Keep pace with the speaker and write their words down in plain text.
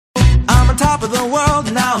top of the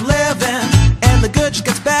world, now I'm living. And the good just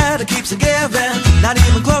gets better, keeps on giving. Not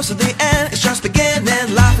even close to the end, it's just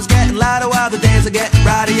beginning. Life is getting lighter while the days are getting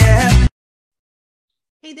brighter, yeah.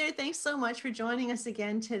 Hey there, thanks so much for joining us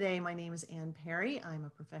again today. My name is Ann Perry. I'm a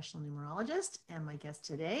professional numerologist, and my guest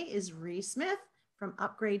today is Ree Smith from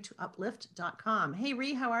upgrade2uplift.com. Hey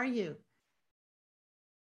Ree, how are you?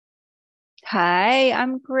 Hi,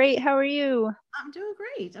 I'm great. How are you? I'm doing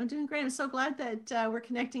great. I'm so glad that we're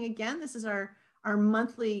connecting again. This is our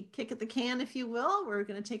monthly kick at the can, if you will. We're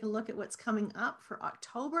going to take a look at what's coming up for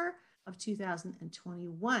October of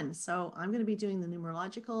 2021. So I'm going to be doing the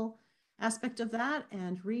numerological aspect of that,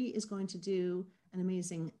 and Ree is going to do an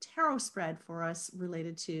amazing tarot spread for us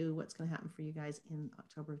related to what's going to happen for you guys in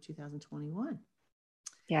October of 2021.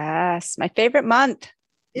 Yes, my favorite month.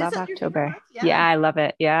 Love October. Yeah, I love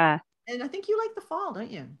it. Yeah. And I think you like the fall, don't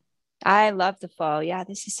you? I love the fall. Yeah,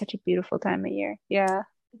 this is such a beautiful time of year. Yeah.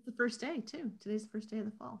 It's the first day too. Today's the first day of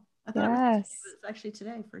the fall. I thought yes. it was today, but it's actually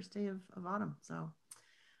today, first day of autumn. So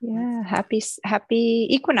yeah, happy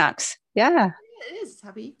equinox. Yeah. It is.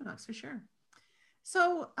 Happy equinox for sure.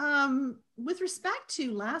 So with respect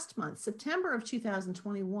to last month, September of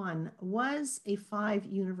 2021 was a 5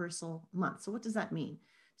 universal month. So what does that mean?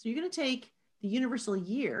 So you're going to take the universal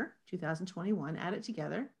year, 2021, add it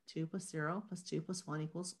together, 2 plus 0 plus 2 plus 1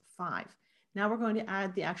 equals 5. Now we're going to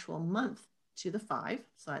add the actual month to the 5.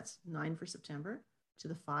 So that's 9 for September to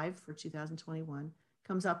the 5 for 2021,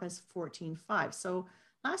 comes up as 14.5. So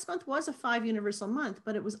last month was a 5 universal month,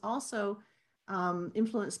 but it was also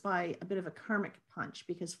influenced by a bit of a karmic punch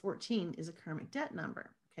because 14 is a karmic debt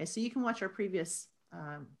number. Okay, so you can watch our previous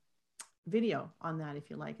video on that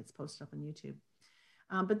if you like. It's posted up on YouTube.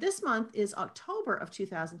 But this month is October of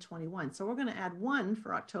 2021. So we're going to add 1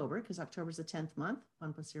 for October because October is the 10th month.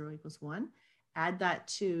 1 plus 0 equals 1. Add that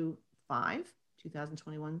to 5.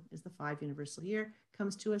 2021 is the 5 universal year.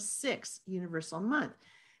 Comes to a 6 universal month.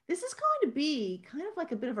 This is going to be kind of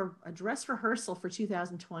like a bit of a dress rehearsal for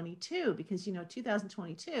 2022 because,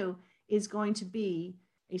 2022 is going to be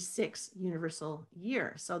a 6 universal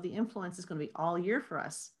year. So the influence is going to be all year for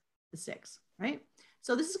us, the 6, right?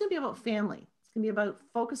 So this is going to be about family. It's going to be about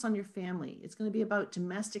focus on your family. It's going to be about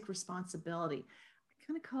domestic responsibility. I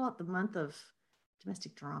kind of call it the month of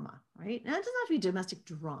domestic drama, right? Now, it doesn't have to be domestic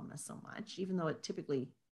drama so much, even though it typically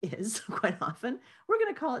is quite often. We're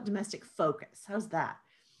going to call it domestic focus. How's that?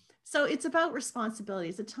 So it's about responsibility.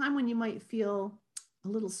 It's a time when you might feel a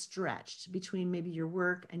little stretched between maybe your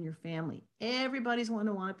work and your family. Everybody's going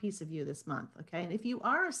to want a piece of you this month, okay? And if you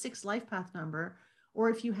are a 6 life path number, or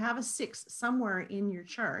if you have a 6 somewhere in your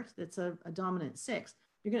chart that's a dominant 6,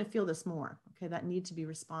 you're going to feel this more, okay? That need to be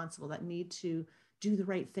responsible, that need to do the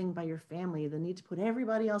right thing by your family, the need to put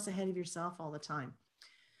everybody else ahead of yourself all the time.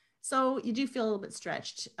 So you do feel a little bit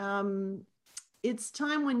stretched. It's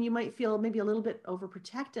time when you might feel maybe a little bit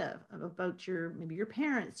overprotective about maybe your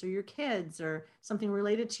parents or your kids or something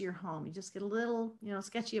related to your home. You just get a little,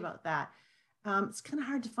 sketchy about that. It's kind of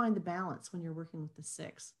hard to find the balance when you're working with the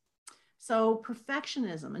 6. So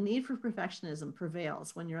perfectionism, a need for perfectionism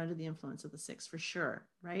prevails when you're under the influence of the 6 for sure,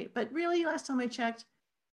 right? But really, last time I checked,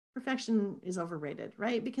 perfection is overrated,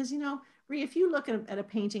 right? Because, Rhea, if you look at a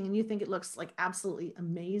painting and you think it looks like absolutely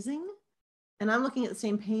amazing, and I'm looking at the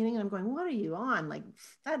same painting and I'm going, what are you on? Like,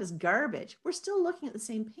 that is garbage. We're still looking at the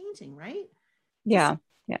same painting, right? Yeah,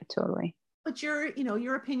 totally. But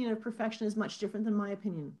your opinion of perfection is much different than my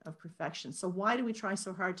opinion of perfection. So why do we try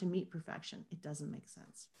so hard to meet perfection? It doesn't make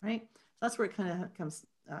sense, right? So that's where it kind of becomes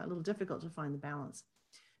a little difficult to find the balance.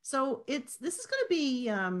 So this is going to be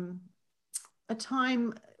a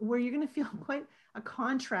time where you're going to feel quite a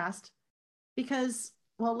contrast because,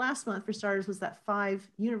 well, last month for starters was that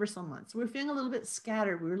 5 universal month. So we're feeling a little bit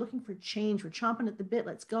scattered. We were looking for change. We're chomping at the bit.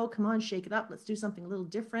 Let's go. Come on, shake it up. Let's do something a little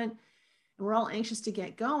different. And we're all anxious to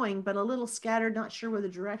get going, but a little scattered, not sure where the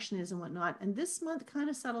direction is and whatnot. And this month kind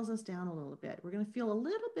of settles us down a little bit. We're going to feel a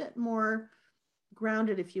little bit more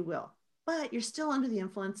grounded, if you will, but you're still under the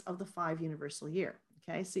influence of the 5 universal year.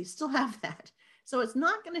 Okay. So you still have that. So it's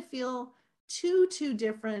not going to feel too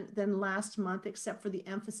different than last month, except for the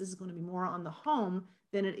emphasis is going to be more on the home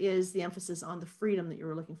than it is the emphasis on the freedom that you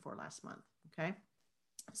were looking for last month. Okay.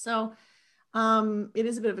 So it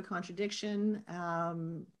is a bit of a contradiction.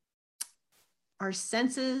 Our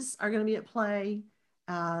senses are going to be at play.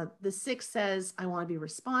 The 6 says, I want to be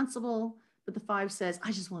responsible, but the 5 says,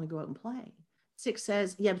 I just want to go out and play. 6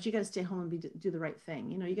 says, yeah, but you got to stay home and do the right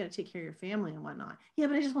thing. You got to take care of your family and whatnot. Yeah,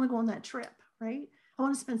 but I just want to go on that trip, right? I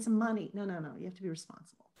want to spend some money. No. You have to be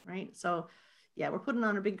responsible, right? So yeah, we're putting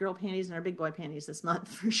on our big girl panties and our big boy panties this month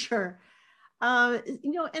for sure. And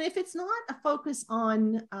if it's not a focus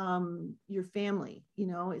on your family,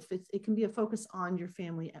 if it can be a focus on your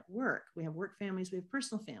family at work. We have work families, we have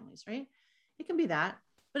personal families, right? It can be that,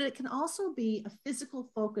 but it can also be a physical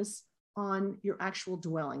focus on your actual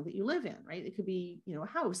dwelling that you live in, right? It could be, a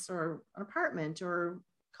house or an apartment or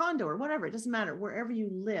condo or whatever. It doesn't matter. Wherever you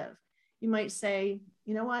live, you might say,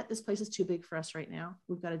 you know what, this place is too big for us right now.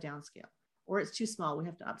 We've got to downscale, or it's too small. We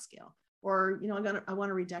have to upscale. Or, I want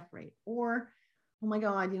to redecorate, or, oh my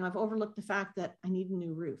God, I've overlooked the fact that I need a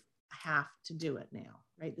new roof. I have to do it now,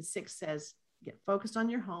 right? The 6 says, get focused on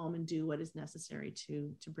your home and do what is necessary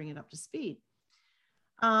to bring it up to speed.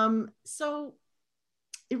 So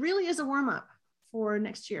it really is a warm up for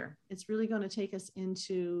next year. It's really going to take us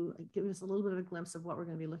give us a little bit of a glimpse of what we're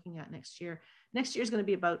going to be looking at next year. Next year is going to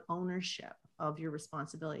be about ownership of your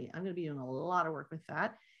responsibility. I'm going to be doing a lot of work with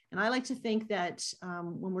that. And I like to think that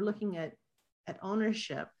when we're looking at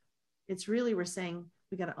ownership, it's really, we're saying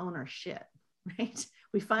we got to own our shit, right?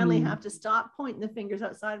 We finally have to stop pointing the fingers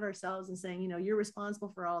outside of ourselves and saying, you're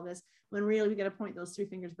responsible for all of this, when really we got to point those 3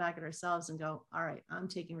 fingers back at ourselves and go, all right, I'm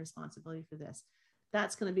taking responsibility for this.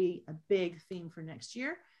 That's going to be a big theme for next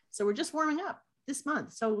year. So we're just warming up this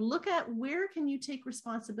month. So look at, where can you take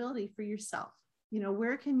responsibility for yourself?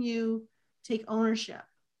 Where can you take ownership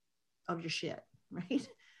of your shit, right?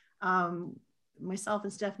 Myself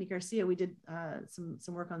and Stephanie Garcia, we did some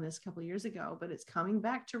work on this a couple of years ago, but it's coming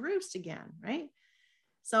back to roost again, right?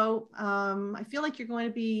 So I feel like you're going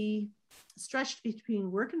to be stretched between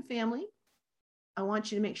work and family. I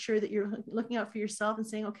want you to make sure that you're looking out for yourself and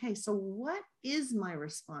saying, okay, so what is my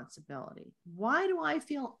responsibility? Why do I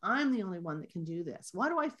feel I'm the only one that can do this? Why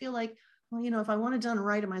do I feel like, well, if I want it done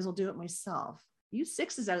right, I might as well do it myself. You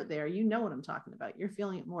 6s out there, you know what I'm talking about. You're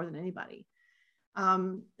feeling it more than anybody.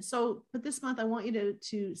 But this month, I want you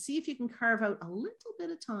to see if you can carve out a little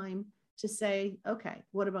bit of time to say, okay,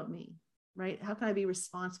 what about me, right? How can I be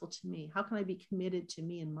responsible to me? How can I be committed to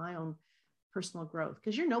me and my own personal growth?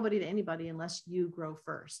 Because you're nobody to anybody unless you grow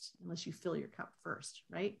first, unless you fill your cup first,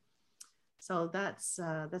 right? So that's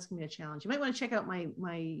going to be a challenge. You might want to check out my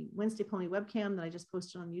Wednesday Pony webcam that I just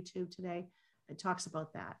posted on YouTube today. It talks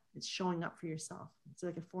about that. It's showing up for yourself. It's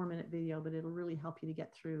like a 4-minute video, but it'll really help you to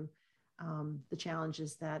get through the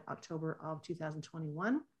challenges that October of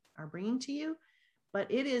 2021 are bringing to you.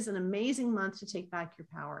 But it is an amazing month to take back your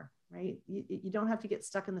power, right? You don't have to get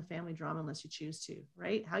stuck in the family drama unless you choose to,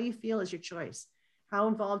 right? How you feel is your choice. How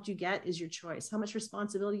involved you get is your choice. How much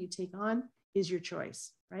responsibility you take on is your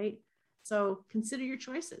choice, right? So consider your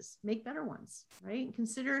choices, make better ones, right?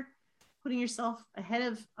 Consider putting yourself ahead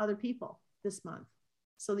of other people this month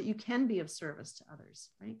so that you can be of service to others,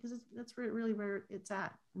 right? Because that's really where it's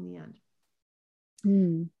at in the end.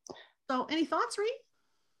 So any thoughts, Ree?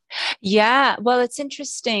 Yeah, well, it's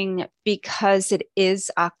interesting because it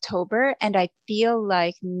is October, and I feel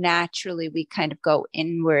like naturally we kind of go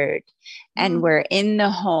inward and we're in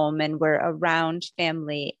the home and we're around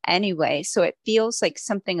family anyway. So it feels like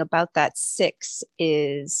something about that 6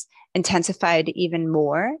 is intensified even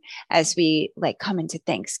more as we come into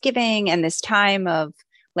Thanksgiving and this time of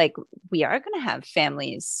we are going to have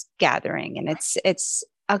families gathering, and it's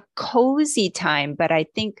a cozy time. But I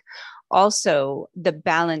think also the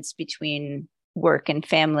balance between work and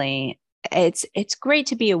family, it's great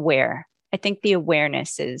to be aware. I think the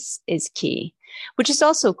awareness is key, which is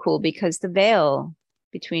also cool because the veil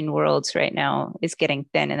between worlds right now is getting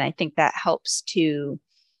thin. And I think that helps to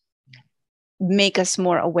make us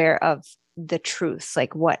more aware of the truth,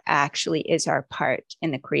 what actually is our part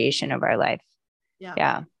in the creation of our life.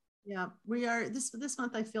 Yeah. We are this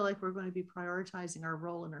month. I feel like we're going to be prioritizing our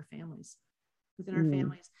role in our families, within our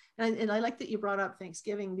families. And I like that you brought up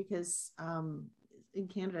Thanksgiving because in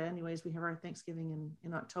Canada anyways, we have our Thanksgiving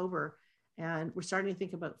in October, and we're starting to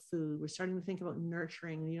think about food. We're starting to think about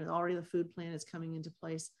nurturing, already the food plan is coming into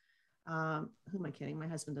place. Who am I kidding? My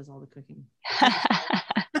husband does all the cooking.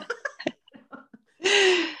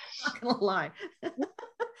 Not gonna lie.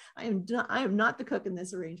 I am not the cook in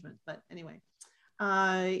this arrangement, but anyway.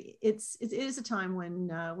 It is a time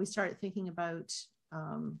when we start thinking about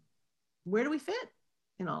where do we fit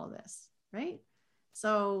in all of this, right?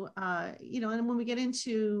 So, and when we get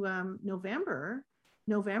into November,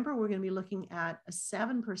 we're going to be looking at a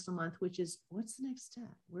 7 personal month, which is what's the next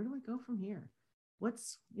step? Where do I go from here? What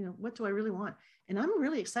do I really want? And I'm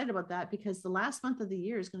really excited about that because the last month of the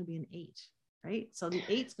year is going to be an 8. Right? So the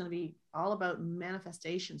 8 is going to be all about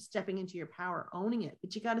manifestation, stepping into your power, owning it.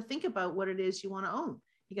 But you got to think about what it is you want to own.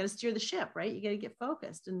 You got to steer the ship, right? You got to get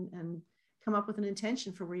focused and come up with an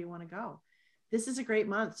intention for where you want to go. This is a great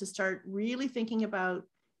month to start really thinking about,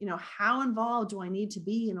 how involved do I need to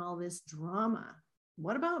be in all this drama?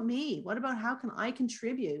 What about me? What about how can I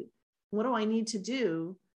contribute? What do I need to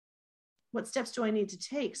do? What steps do I need to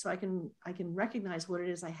take so I can recognize what it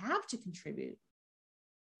is I have to contribute?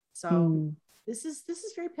 So this is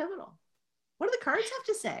very pivotal. What do the cards have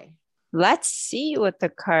to say? Let's see what the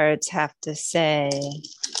cards have to say.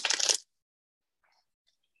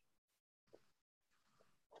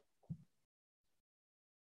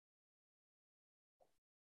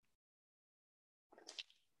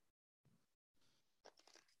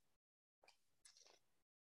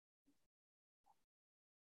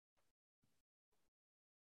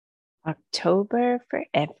 October for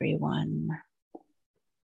everyone.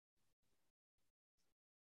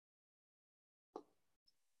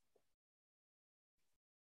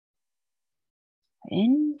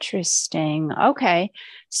 Interesting. Okay.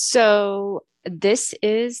 So this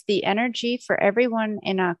is the energy for everyone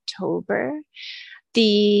in October.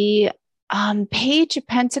 The Page of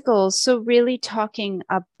Pentacles. So really talking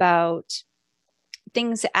about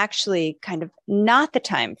things actually kind of not the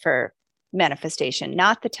time for manifestation,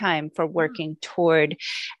 not the time for working toward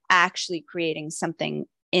actually creating something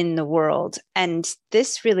in the world. And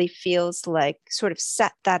this really feels like sort of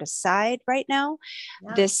set that aside right now.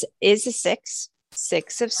 Yeah. This is a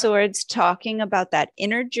Six of Swords, talking about that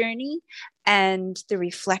inner journey and the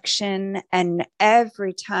reflection. And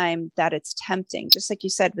every time that it's tempting, just like you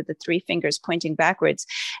said, with the three fingers pointing backwards,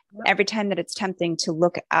 every time that it's tempting to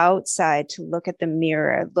look outside, to look at the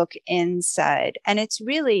mirror, look inside. And it's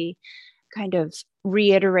really kind of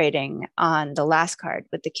reiterating on the last card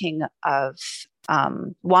with the King of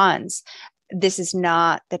Wands. This is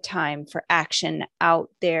not the time for action out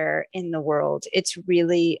there in the world. It's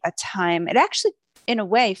really a time, it actually in a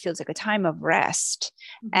way feels like a time of rest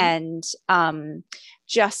and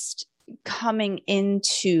just coming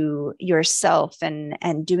into yourself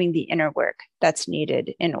and doing the inner work that's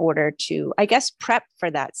needed in order to, I guess, prep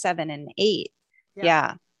for that 7 and 8.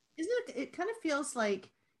 Yeah. Isn't it? It kind of feels like,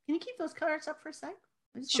 can you keep those cards up for a sec?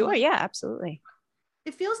 Sure. Yeah, absolutely.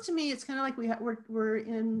 It feels to me, it's kind of like we're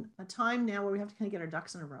in a time now where we have to kind of get our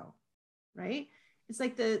ducks in a row, right? It's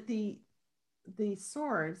like the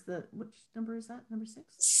swords, which number is that? Number 6?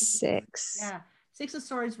 6. Yeah. 6 of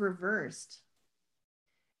Swords reversed.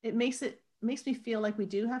 It makes me feel like we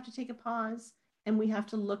do have to take a pause and we have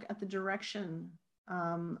to look at the direction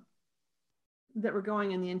that we're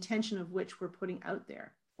going and the intention of which we're putting out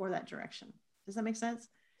there for that direction. Does that make sense?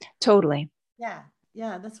 Totally. Yeah,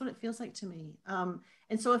 that's what it feels like to me.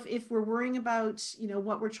 And so if we're worrying about,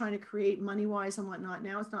 what we're trying to create money-wise and whatnot,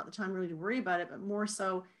 now it's not the time really to worry about it, but more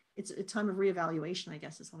so it's a time of reevaluation, I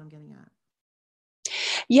guess is what I'm getting at.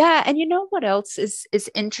 Yeah. And you know what else is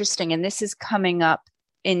interesting? And this is coming up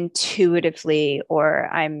intuitively, or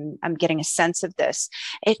I'm getting a sense of this.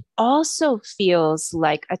 It also feels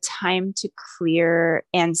like a time to clear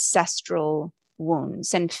ancestral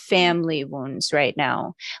wounds and family wounds right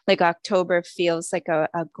now. Like October feels like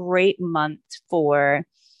a great month for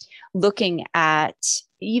looking at,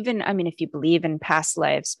 even, I mean, if you believe in past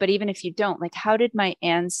lives, but even if you don't, like, how did my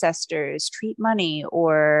ancestors treat money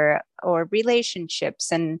or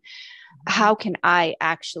relationships, and how can I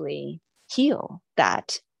actually heal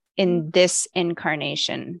that in this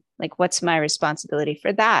incarnation? Like, what's my responsibility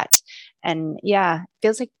for that? And yeah, it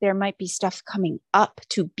feels like there might be stuff coming up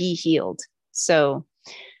to be healed. So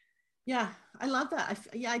yeah, I love that.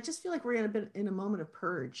 I just feel like we're in a moment of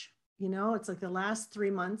purge. It's like the last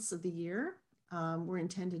 3 months of the year, we're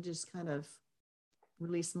intended to just kind of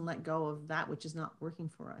release and let go of that which is not working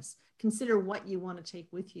for us. Consider what you want to take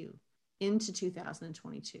with you into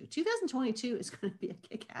 2022. 2022 is going to be a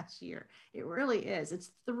kick-ass year. It really is.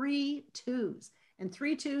 It's 3 2s, and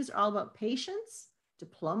 3 2s are all about patience,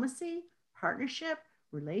 diplomacy, partnership,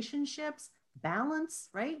 relationships, balance,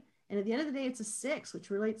 right? And at the end of the day, it's a 6, which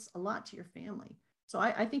relates a lot to your family. So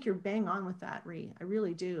I think you're bang on with that, Ree. I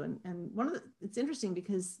really do. And it's interesting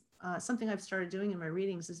because something I've started doing in my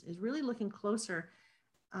readings is really looking closer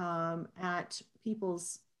at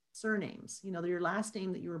people's surnames. Your last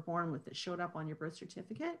name that you were born with that showed up on your birth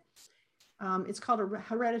certificate. It's called a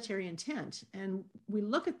hereditary intent. And we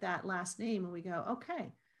look at that last name and we go,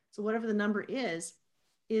 okay, so whatever the number is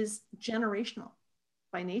generational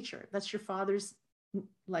by nature. That's your father's,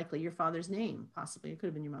 likely your father's name, possibly. It could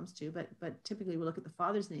have been your mom's too, but typically we look at the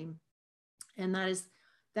father's name. And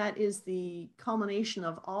that is the culmination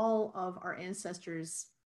of all of our ancestors'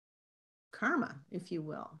 karma, if you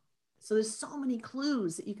will. So there's so many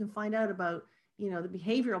clues that you can find out about, the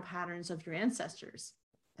behavioral patterns of your ancestors,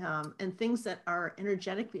 and things that are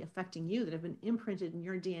energetically affecting you that have been imprinted in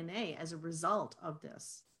your DNA as a result of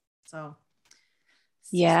this. So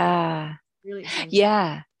It's just Yeah. really exciting stuff.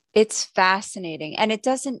 Yeah, it's fascinating. And it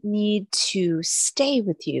doesn't need to stay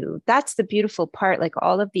with you. That's the beautiful part. Like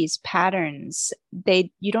all of these patterns,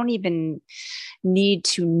 you don't even need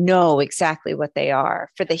to know exactly what they are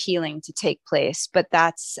for the healing to take place. But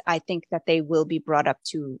I think that they will be brought up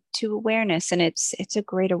to awareness. And it's a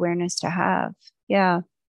great awareness to have. Yeah.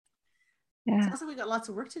 Yeah. Sounds like we got lots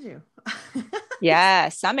of work to do.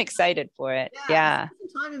 Yes, I'm excited for it. Yeah, Yeah.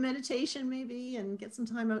 spend some time in meditation maybe and get some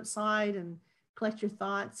time outside and collect your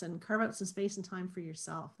thoughts and carve out some space and time for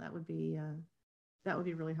yourself. That would be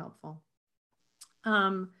really helpful.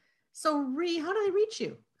 So Ree, how do they reach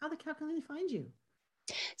you? How can they find you?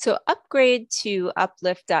 So upgrade to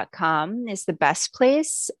uplift.com is the best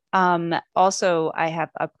place. Also, I have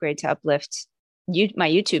upgrade to uplift my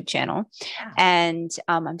YouTube channel. Yeah. And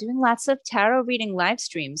I'm doing lots of tarot reading live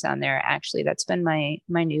streams on there. Actually, that's been my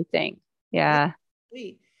new thing. Yeah.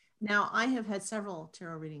 Sweet. Now I have had several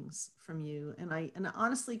tarot readings from you, and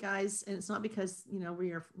honestly, guys, and it's not because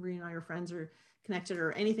Ree and I are friends or connected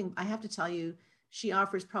or anything. I have to tell you, she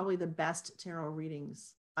offers probably the best tarot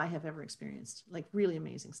readings I have ever experienced. Like really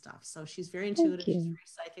amazing stuff. So she's very intuitive. She's very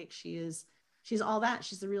psychic. She's all that.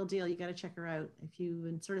 She's the real deal. You got to check her out. If you've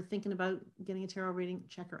been sort of thinking about getting a tarot reading,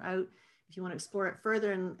 check her out. If you want to explore it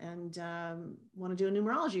further and want to do a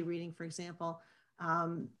numerology reading, for example,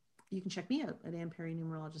 you can check me out at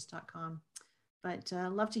AnnPerryNumerologist.com. But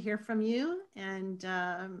love to hear from you. And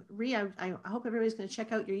Ree, I hope everybody's going to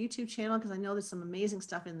check out your YouTube channel because I know there's some amazing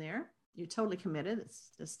stuff in there. You're totally committed.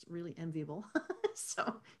 It's just really enviable.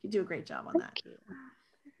 So you do a great job on that.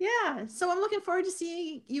 Yeah. So I'm looking forward to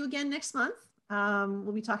seeing you again next month.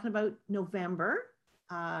 We'll be talking about November.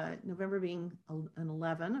 November being an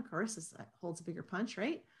 11, of course, holds a bigger punch,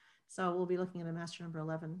 right? So we'll be looking at a master number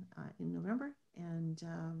 11 in November and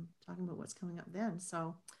talking about what's coming up then.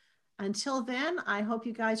 So until then, I hope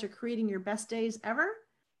you guys are creating your best days ever.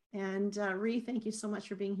 And Ree, thank you so much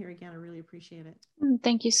for being here again. I really appreciate it.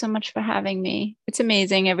 Thank you so much for having me. It's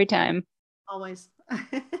amazing every time. Always.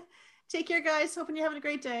 Take care, guys. Hoping you're having a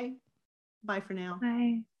great day. Bye for now.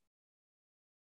 Bye.